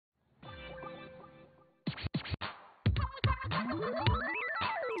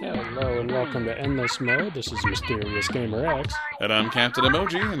Hello and welcome to Endless Mode. This is Mysterious Gamer X. And I'm Captain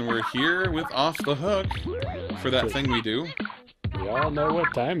Emoji, and we're here with Off the Hook for that thing we do. We all know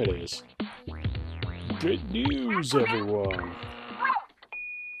what time it is. Good news, everyone.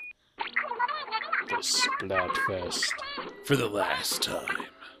 The Splatfest. For the last time.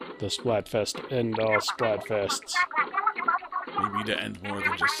 The Splatfest end all Splatfests. Maybe to end more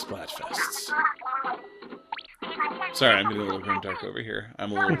than just Splatfests. Sorry, I'm getting a little grimdark over here.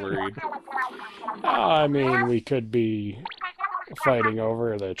 I'm a little worried. I mean, we could be fighting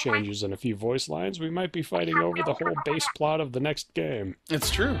over the changes in a few voice lines. We might be fighting over the whole base plot of the next game. It's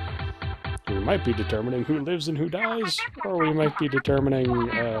true. We might be determining who lives and who dies, or we might be determining,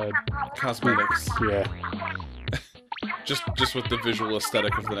 Cosmetics. yeah. just what the visual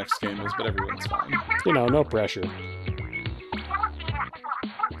aesthetic of the next game is, but everyone's fine. You know, no pressure.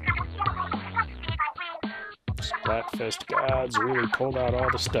 Splatfest gods really pulled out all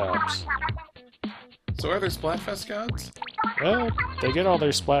the stops. So are there Splatfest gods? Well, they get all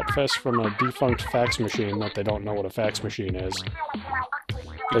their Splatfest from a defunct fax machine that they don't know what a fax machine is.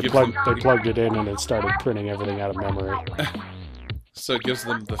 They plugged it in and it started printing everything out of memory. So it gives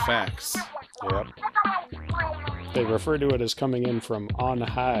them the facts. Yep. They refer to it as coming in from on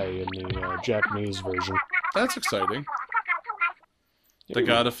high in the Japanese version. That's exciting. The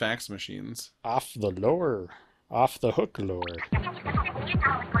god of fax machines. Off the lore. Off the hook lore.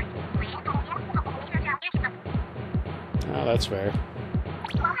 Oh, that's fair.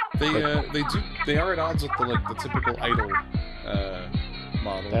 They are at odds with the typical idol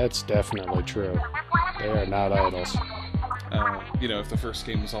model. Like, that's definitely true. They are not idols. You know, if the first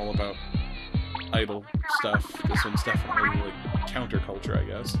game was all about idol stuff, this one's definitely like counterculture, I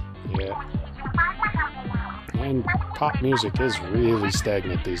guess. Yeah. And pop music is really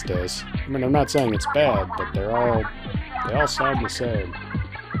stagnant these days. I mean, I'm not saying it's bad, but they all sound the same.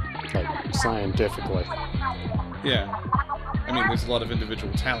 Like, scientifically. Yeah. I mean, there's a lot of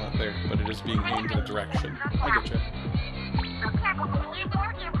individual talent there, but it is being aimed in a direction. I get you.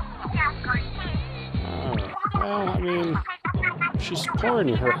 Well, I mean, she's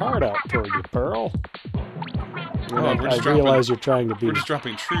pouring her heart out toward you, Pearl. I realize you're trying to be... We're just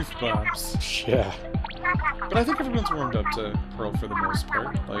dropping truth bombs. Yeah. But I think everyone's warmed up to Pearl for the most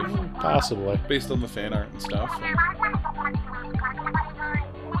part. Like, possibly. Based on the fan art and stuff. And,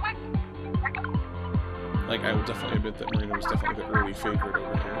 like, I would definitely admit that Marina was definitely the early favorite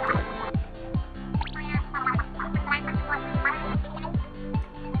over here, but...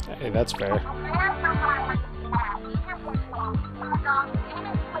 Hey, that's fair.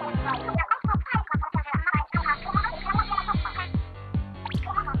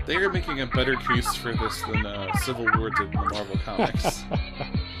 They are making a better case for this than Civil War did in the Marvel Comics.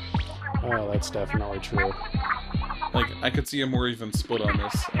 Oh, that's definitely true. Like, I could see a more even split on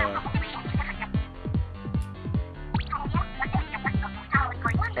this.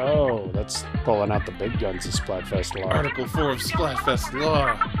 Oh, that's pulling out the big guns of Splatfest law. Article 4 of Splatfest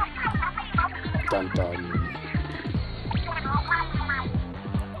law. Dun dun.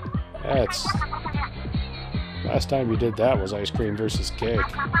 That's... Last time you did that was ice cream versus cake.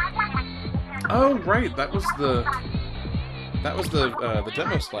 Oh, right. That was the demo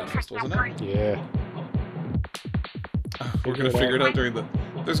Splatfest, wasn't it? Yeah. We're gonna figure it out during the...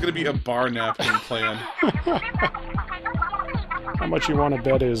 There's gonna be a bar napkin plan. How much you want to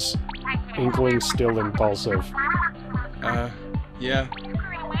bet is Inkling's still impulsive? Yeah.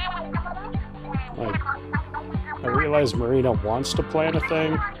 Like, I realize Marina wants to plan a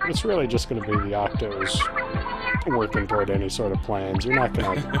thing, but it's really just going to be the Octos working toward any sort of plans. You're not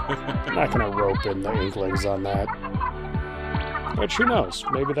gonna rope in the Inklings on that. But who knows?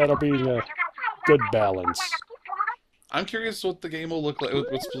 Maybe that'll be a good balance. I'm curious what the game will look like,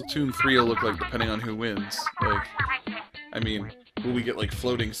 what Splatoon 3 will look like depending on who wins. Like, I mean, will we get like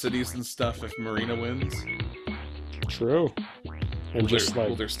floating cities and stuff if Marina wins? True. And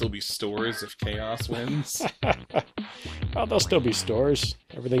will there still be stores if Chaos wins? Well, there'll still be stores.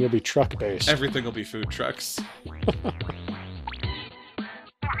 Everything will be truck-based. Everything will be food trucks.